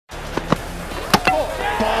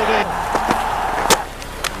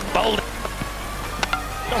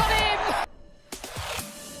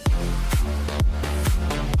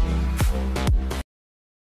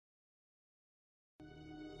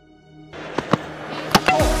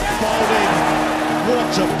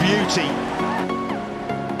What a beauty!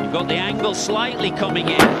 You've got the angle slightly coming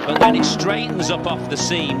in, but then it straightens up off the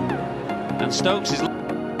seam, and Stokes is...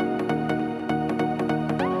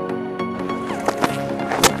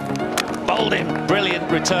 Bowled him.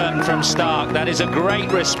 Brilliant return from Starc. That is a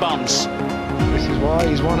great response. This is why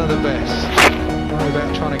he's one of the best. Don't worry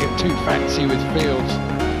about trying to get too fancy with fields.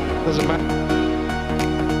 Doesn't matter.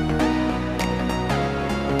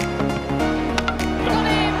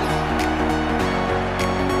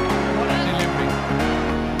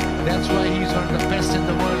 That's why he's one of the best in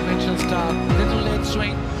the world, Mitchell Starc. Little leg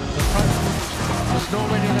swing, the front foot was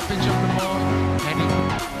nowhere near the pitch of the ball, and he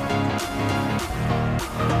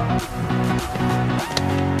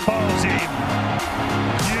Pulls him.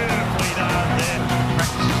 Beautifully done there.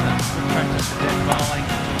 Practice for dead bowling.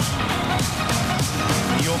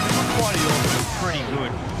 Yorker, not quite a Yorker, but pretty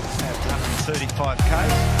good at 135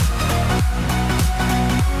 k's.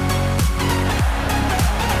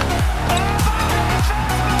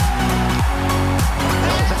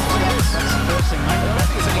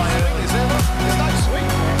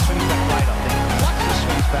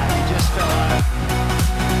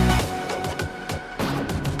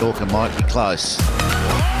 Yorker might be close.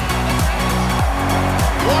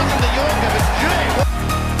 Wasn't the Yorker, but gee!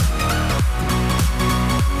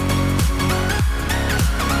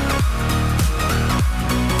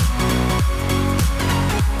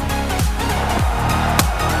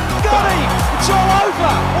 Got him! It's all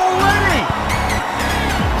over already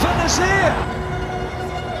for Nazir.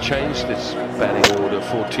 Changed its batting order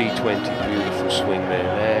for T20. Beautiful swing there.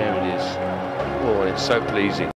 There it is. Oh, it's so pleasing.